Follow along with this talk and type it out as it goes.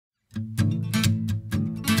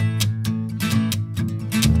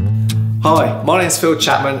Hi, my name is Phil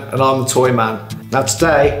Chapman and I'm the Toyman. Now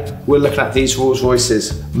today we're looking at these Rolls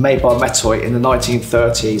Royces made by Metoy in the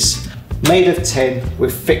 1930s. Made of tin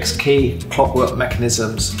with fixed key clockwork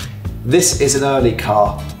mechanisms. This is an early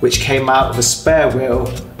car which came out with a spare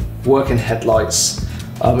wheel, working headlights.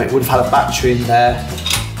 It would have had a battery in there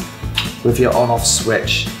with your on-off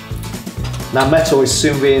switch. Now Metoy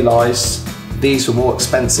soon realised these were more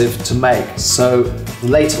expensive to make, so the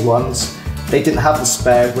later ones, they didn't have the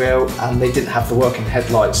spare wheel and they didn't have the working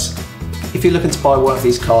headlights. If you're looking to buy one of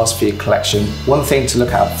these cars for your collection, one thing to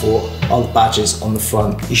look out for are the badges on the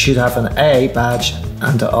front. You should have an AA badge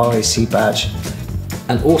and a RAC badge.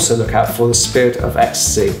 And also look out for the Spirit of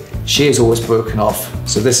Ecstasy. She is always broken off,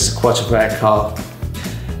 so this is quite a rare car.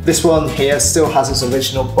 This one here still has its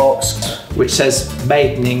original box, which says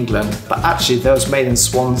made in England, but actually that was made in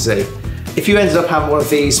Swansea. If you ended up having one of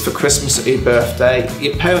these for Christmas or your birthday,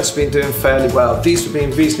 your parents have been doing fairly well. These would be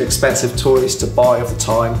reasonably expensive toys to buy at the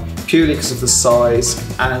time, purely because of the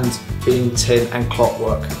size and being tin and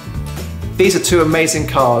clockwork. These are two amazing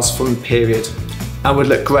cars from the period and would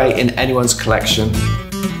look great in anyone's collection.